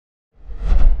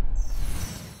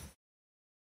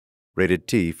Rated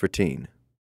T for teen.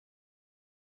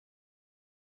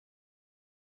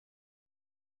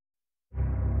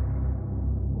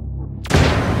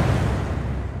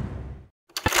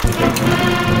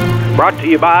 Brought to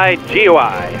you by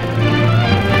GUI.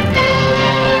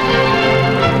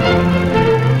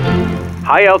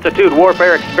 High Altitude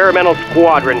Warfare Experimental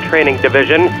Squadron Training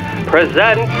Division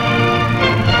presents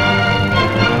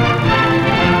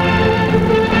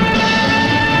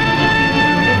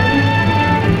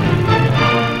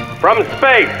From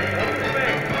Space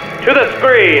to the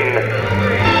Screen.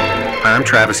 I'm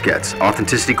Travis Getz,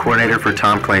 Authenticity Coordinator for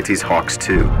Tom Clancy's HAWX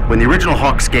 2. When the original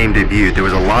HAWX game debuted, there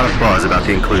was a lot of buzz about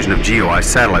the inclusion of GUI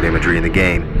satellite imagery in the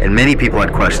game, and many people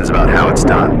had questions about how it's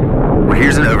done. Well,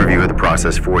 here's an overview of the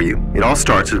process for you. It all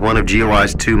starts with one of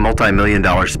GUI's two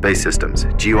multi-million-dollar space systems,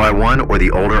 GUI-1 or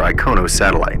the older Iconos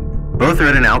satellite. Both are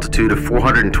at an altitude of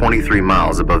 423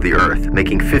 miles above the Earth,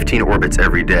 making 15 orbits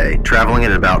every day, traveling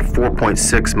at about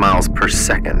 4.6 miles per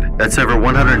second. That's over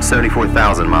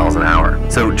 174,000 miles an hour.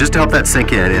 So just to help that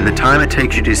sink in the time it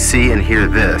takes you to see and hear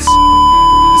this,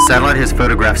 the satellite has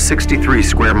photographed 63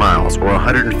 square miles, or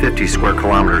 150 square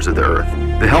kilometers of the Earth.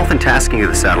 The health and tasking of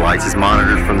the satellites is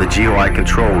monitored from the GUI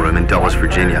control room in Dulles,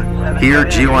 Virginia. Here,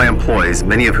 GUI employees,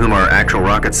 many of whom are actual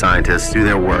rocket scientists, do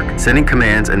their work, sending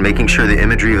commands and making sure the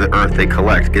imagery of the Earth they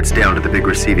collect gets down to the big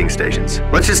receiving stations.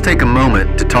 Let's just take a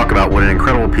moment to talk about what an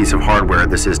incredible piece of hardware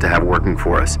this is to have working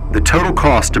for us. The total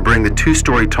cost to bring the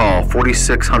 2-story tall,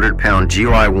 4,600-pound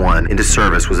GUI-1 into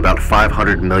service was about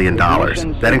 $500 million.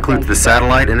 That includes the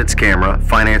satellite and its camera,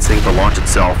 financing, the launch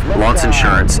itself, launch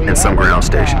insurance, and some ground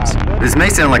stations. This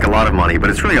may sound like a lot of money, but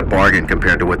it's really a bargain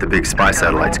compared to what the big spy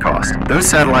satellites cost. Those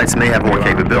satellites may have more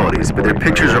capabilities, but their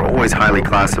pictures are always highly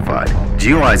classified.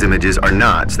 GUI's images are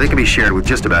not, so they can be shared with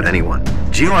just about anyone.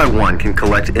 GUI-1 can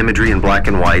collect imagery in black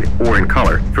and white or in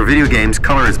color. For video games,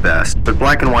 color is best, but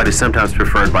black and white is sometimes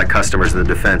preferred by customers in the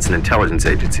defense and intelligence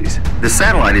agencies. The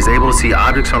satellite is able to see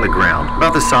objects on the ground,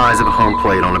 about the size of a home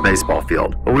plate on a baseball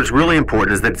field. But what's really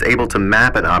important is that it's able to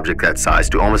map an object that size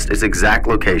to almost its exact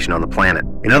location on the planet.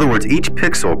 In other words, each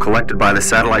pixel collected by the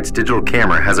satellite's digital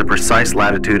camera has a precise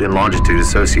latitude and longitude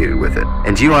associated with it.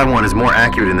 And GUI-1 is more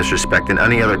accurate in this respect than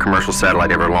any other commercial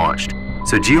satellite ever launched.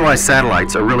 So GUI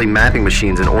satellites are really mapping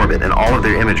machines in orbit, and all of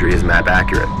their imagery is map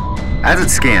accurate. As it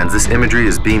scans, this imagery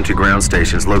is beamed to ground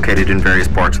stations located in various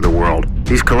parts of the world.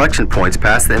 These collection points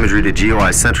pass the imagery to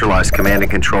GUI's centralized command and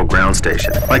control ground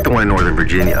station, like the one in Northern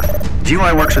Virginia.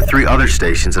 GUI works with 3 other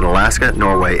stations in Alaska,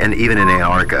 Norway, and even in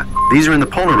Antarctica. These are in the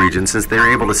polar region since they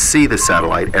are able to see the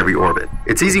satellite every orbit.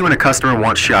 It's easy when a customer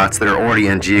wants shots that are already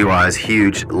in GUI's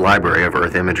huge library of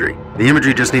Earth imagery. The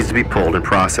imagery just needs to be pulled and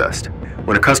processed.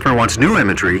 When a customer wants new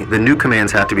imagery, the new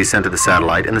commands have to be sent to the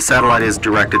satellite, and the satellite is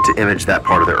directed to image that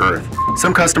part of the Earth.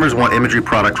 Some customers want imagery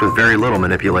products with very little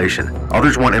manipulation.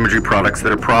 Others want imagery products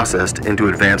that are processed into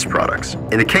advanced products.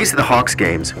 In the case of the HAWX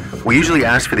games, we usually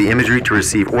ask for the imagery to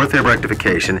receive ortho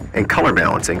rectification and color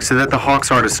balancing so that the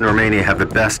HAWX artists in Romania have the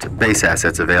best base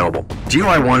assets available.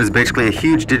 GUI-1 is basically a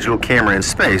huge digital camera in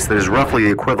space that is roughly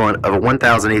the equivalent of a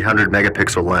 1,800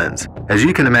 megapixel lens. As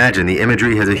you can imagine, the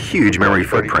imagery has a huge memory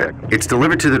footprint. It's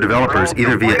delivered to the developers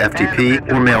either via FTP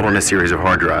or mailed on a series of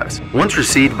hard drives. Once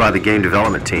received by the game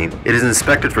development team, it is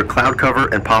inspected for cloud cover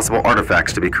and possible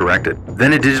artifacts to be corrected.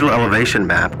 Then a digital elevation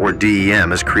map, or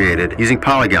DEM, is created using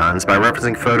polygons by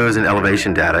referencing photos and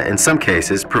elevation data, in some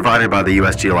cases provided by the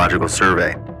U.S. Geological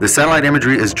Survey. The satellite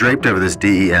imagery is draped over this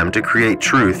DEM to create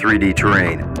true 3D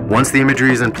terrain. Once the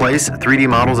imagery is in place, 3D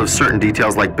models of certain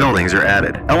details like buildings are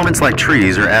added. Elements like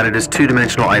trees are added as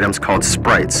 2-dimensional items called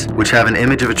sprites, which have an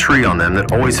image of a tree on them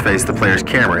that always face the player's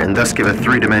camera and thus give a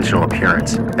 3-dimensional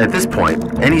appearance. At this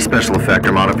point, any special effect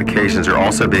or modifications are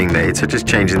also being made, such as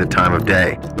changing the time of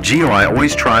day. GUI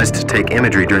always tries to take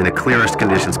imagery during the clearest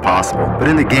conditions possible, but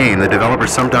in the game, the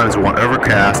developers sometimes want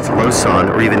overcast, low sun,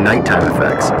 or even nighttime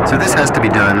effects. So this has to be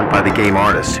done by the game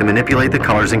artists, who manipulate the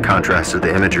colors and contrasts of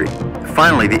the imagery.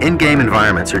 Finally, the in-game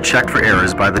environments are checked for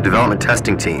errors by the development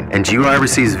testing team, and GUI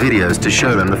receives videos to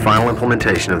show them the final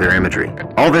implementation of their imagery.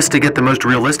 All this to get the most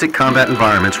realistic combat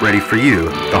environments ready for you,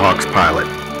 the HAWX pilot.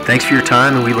 Thanks for your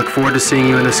time, and we look forward to seeing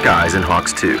you in the skies in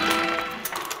HAWX 2.